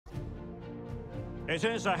It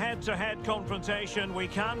is a head-to-head confrontation we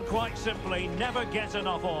can quite simply never get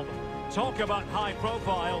enough of. Talk about high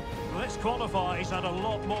profile, this qualifies and a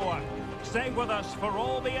lot more. Stay with us for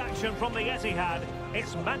all the action from the Etihad.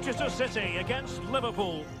 It's Manchester City against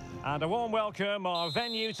Liverpool. And a warm welcome. Our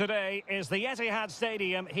venue today is the Etihad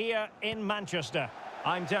Stadium here in Manchester.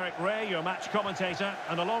 I'm Derek Ray, your match commentator,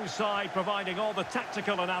 and alongside providing all the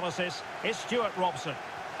tactical analysis is Stuart Robson.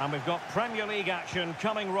 And we've got Premier League action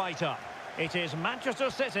coming right up. It is Manchester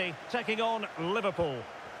City taking on Liverpool.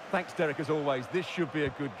 Thanks, Derek, as always. This should be a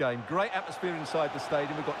good game. Great atmosphere inside the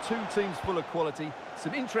stadium. We've got two teams full of quality,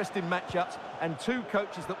 some interesting matchups, and two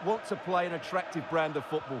coaches that want to play an attractive brand of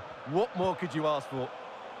football. What more could you ask for?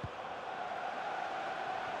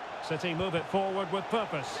 City move it forward with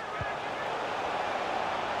purpose.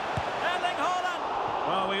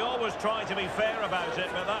 Well, we always try to be fair about it,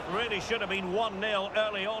 but that really should have been 1-0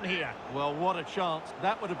 early on here. Well, what a chance.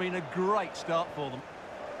 That would have been a great start for them.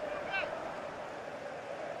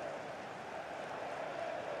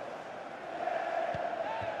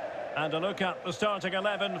 And a look at the starting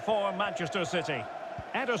 11 for Manchester City.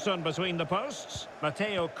 Ederson between the posts.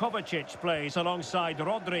 Mateo Kovacic plays alongside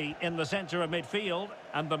Rodri in the centre of midfield.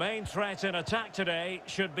 And the main threat in attack today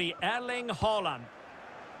should be Erling Haaland.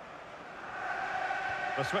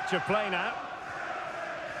 The switch of play now.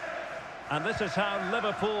 And this is how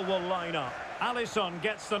Liverpool will line up. Alisson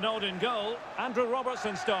gets the nod in goal. Andrew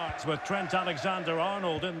Robertson starts with Trent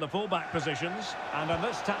Alexander-Arnold in the fullback positions. And in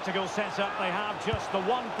this tactical setup, they have just the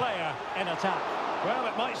one player in attack. Well,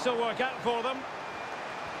 it might still work out for them.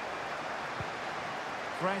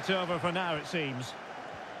 Threat over for now, it seems.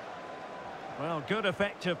 Well, good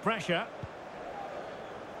effective pressure.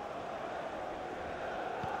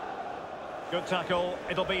 Good tackle,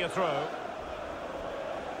 it'll be a throw.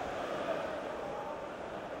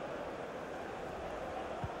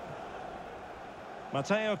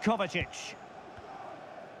 Mateo Kovacic.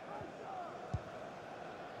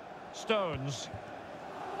 Stones.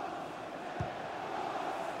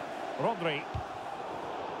 Rodri.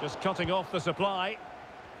 Just cutting off the supply.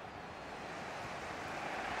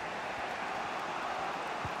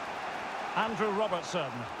 Andrew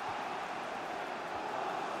Robertson.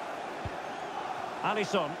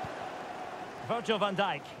 Alisson. Virgil van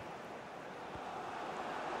Dijk.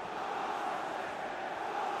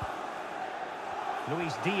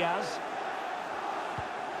 Luis Diaz.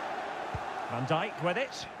 Van Dijk with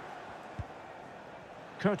it.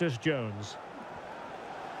 Curtis Jones.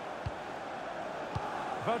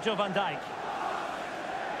 Virgil van Dijk.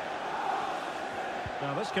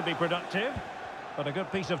 Now this could be productive, but a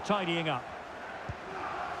good piece of tidying up.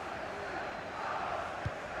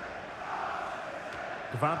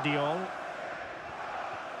 Gvardiol.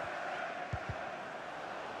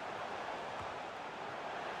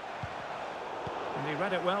 And he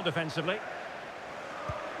read it well defensively.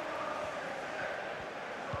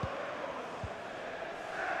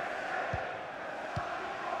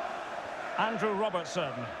 Andrew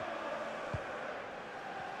Robertson.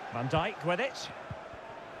 Van Dijk with it.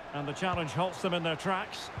 And the challenge halts them in their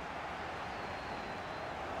tracks.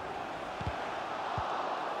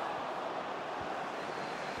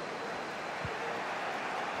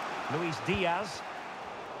 Luis Diaz.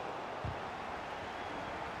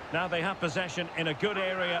 Now they have possession in a good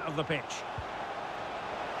area of the pitch.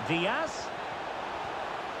 Diaz.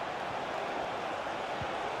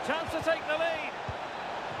 Chance to take the lead.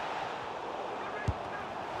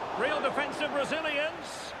 Real defensive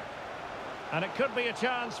resilience. And it could be a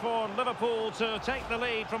chance for Liverpool to take the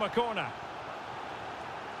lead from a corner.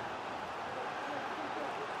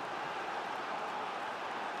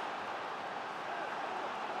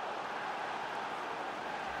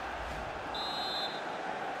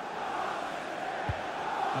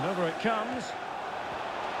 And over it comes.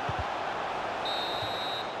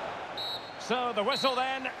 So the whistle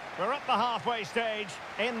then. We're at the halfway stage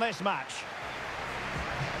in this match.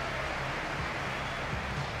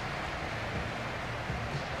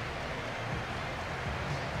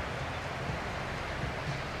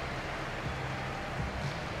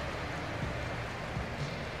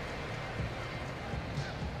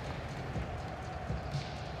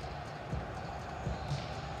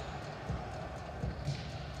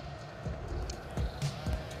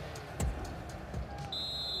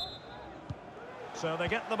 So they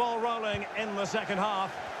get the ball rolling in the second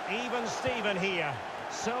half. Even Steven here.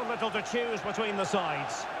 So little to choose between the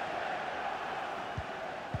sides.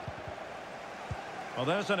 Well,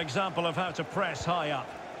 there's an example of how to press high up.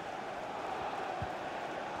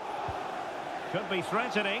 Could be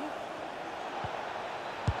threatening.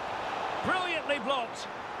 Brilliantly blocked.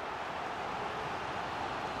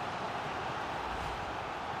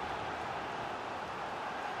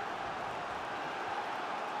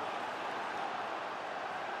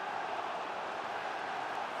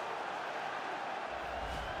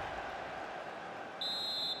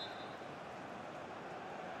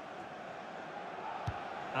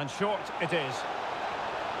 And short it is.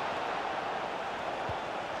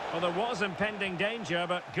 Well, there was impending danger,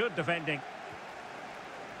 but good defending.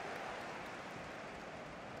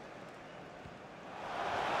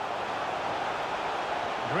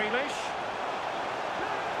 Grealish.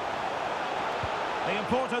 The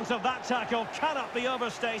importance of that tackle cannot be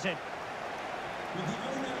overstated.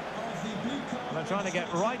 They're trying to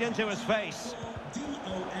get right into his face.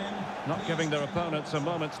 Not giving their opponents a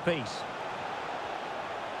moment's peace.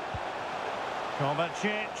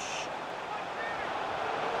 Kovacic.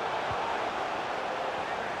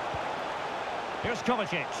 Here's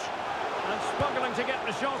Kovacic. And struggling to get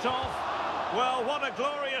the shot off. Well, what a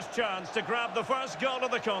glorious chance to grab the first goal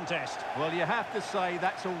of the contest. Well, you have to say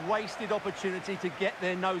that's a wasted opportunity to get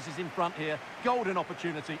their noses in front here. Golden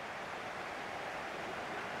opportunity.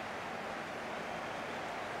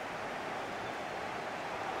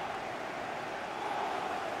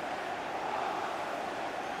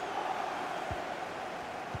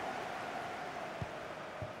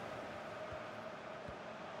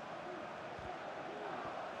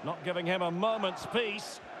 Not giving him a moment's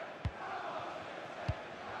peace.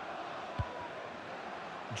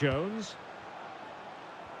 Jones.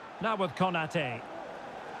 Now with Konate.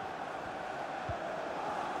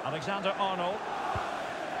 Alexander-Arnold.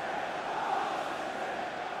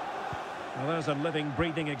 Well, there's a living,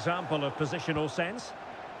 breathing example of positional sense.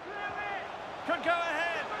 Could go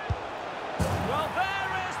ahead. Well, there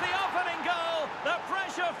is the opening goal. The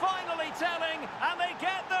pressure finally telling, and they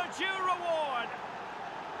get their due reward.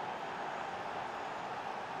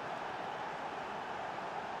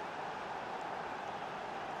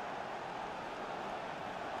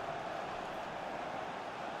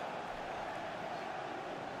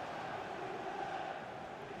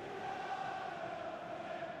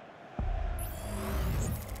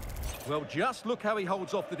 Well, just look how he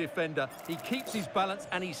holds off the defender. He keeps his balance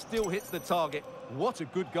and he still hits the target. What a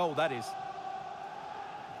good goal that is.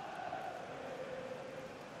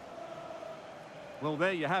 Well,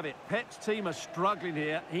 there you have it. Pep's team are struggling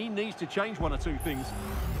here. He needs to change one or two things.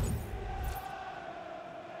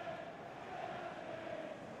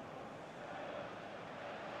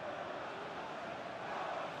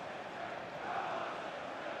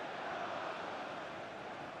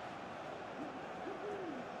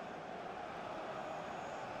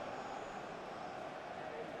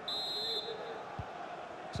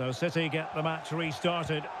 So City get the match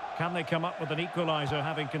restarted. Can they come up with an equaliser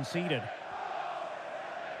having conceded?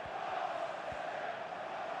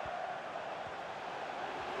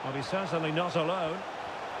 Well, he's certainly not alone.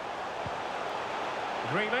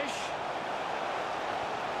 Grealish.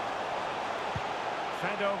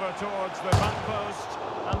 Fed over towards the back post.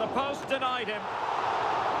 And the post denied him.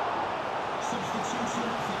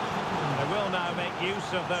 They will now make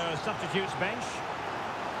use of their substitutes bench.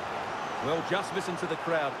 Well, just listen to the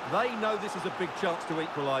crowd. They know this is a big chance to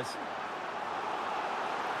equalise.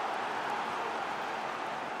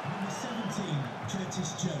 Number 17,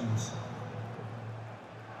 Curtis Jones.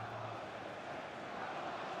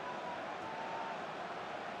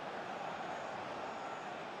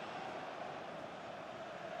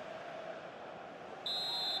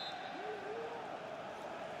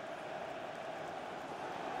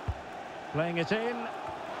 Playing it in.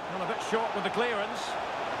 Well, a bit short with the clearance.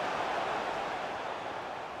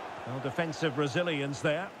 Well, defensive resilience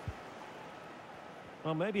there.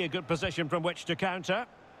 Well, maybe a good position from which to counter.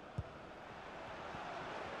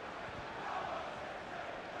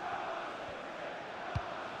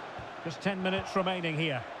 Just 10 minutes remaining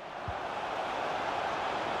here.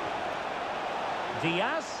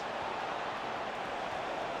 Diaz.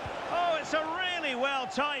 Oh, it's a really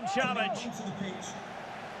well-timed challenge.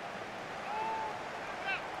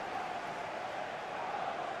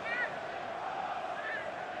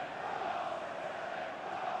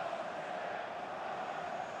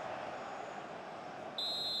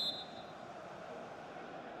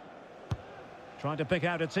 Trying to pick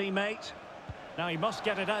out a teammate. Now he must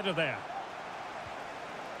get it out of there.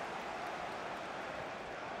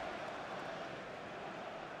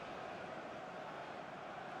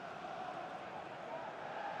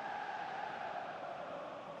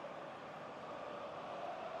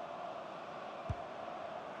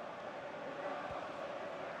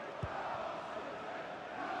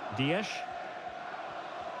 Diaz.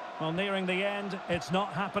 Well, nearing the end, it's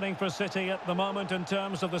not happening for City at the moment in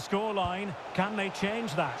terms of the scoreline. Can they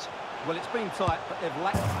change that? Well, it's been tight, but they've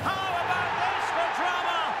lacked... How about this for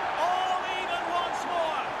drama? All even once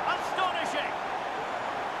more. Astonishing.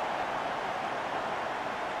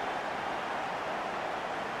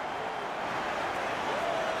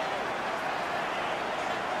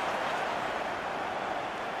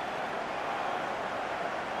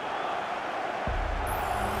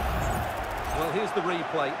 here's the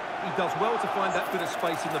replay. He does well to find that bit of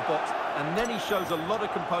space in the box, and then he shows a lot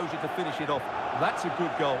of composure to finish it off. That's a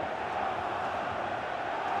good goal.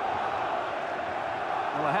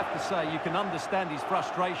 Well, I have to say, you can understand his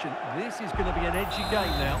frustration. This is going to be an edgy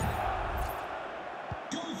game now.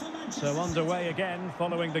 So underway again,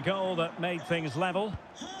 following the goal that made things level.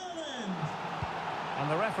 And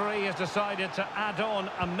the referee has decided to add on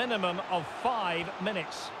a minimum of 5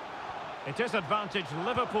 minutes. It is advantage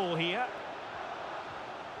Liverpool here.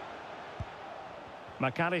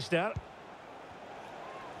 McAllister.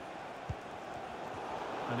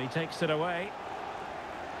 And he takes it away.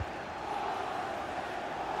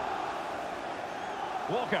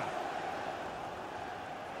 Walker.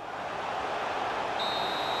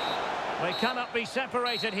 They cannot be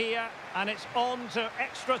separated here, and it's on to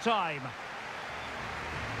extra time.